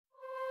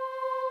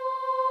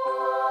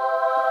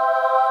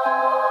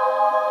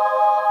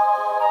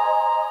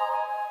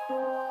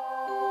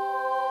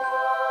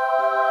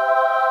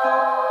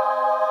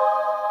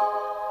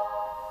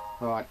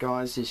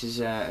guys, this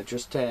is a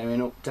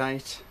Justarin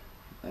update,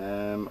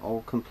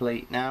 all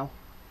complete now.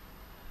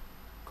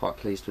 Quite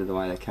pleased with the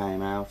way they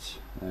came out.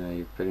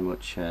 You've pretty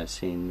much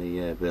seen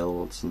the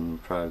builds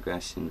and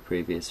progress in the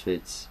previous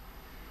vids.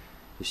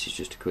 This is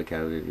just a quick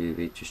overview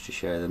vid just to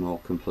show them all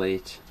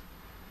complete.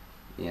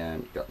 Yeah,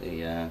 you've got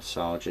the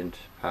Sergeant,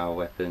 power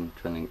weapon,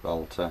 twin-link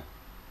bolter,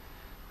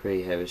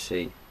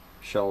 pre-Heresy,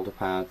 shoulder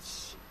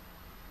pads,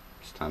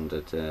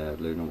 standard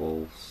lunar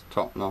walls,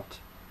 top knot.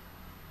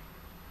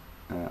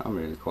 I'm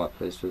really quite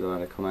pleased with the way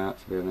they come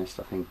out, to be honest.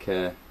 I think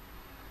they're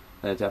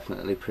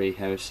definitely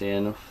pre-Heresy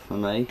enough for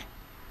me.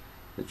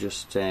 They're just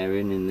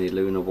staring in the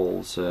lunar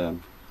walls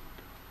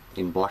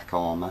in black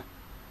armour,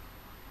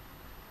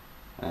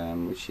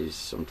 which is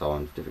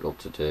sometimes difficult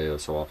to do,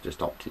 so I've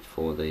just opted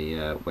for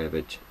the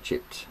weathered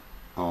chipped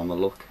armour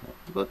look,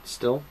 but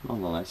still,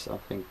 nonetheless, I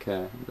think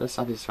they're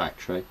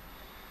satisfactory.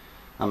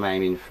 I'm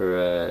aiming for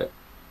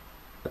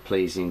a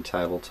pleasing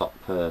tabletop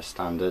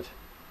standard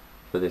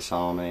for this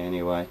army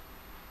anyway.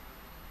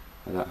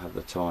 I don't have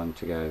the time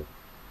to go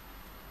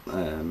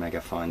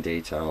mega fine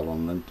detail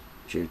on them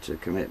due to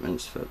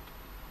commitments for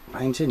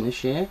painting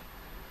this year,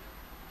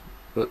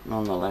 but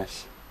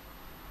nonetheless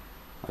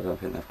I don't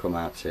think they've come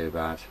out too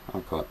bad.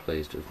 I'm quite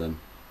pleased with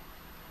them.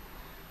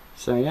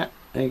 So yeah,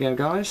 there you go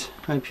guys,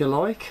 hope you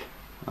like.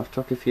 I've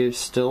took a few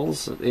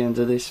stills at the end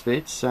of this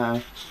vid,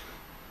 so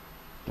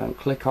don't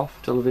click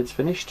off till the vid's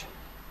finished.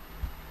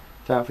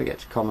 Don't forget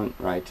to comment,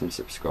 rate and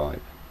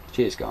subscribe.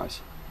 Cheers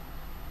guys.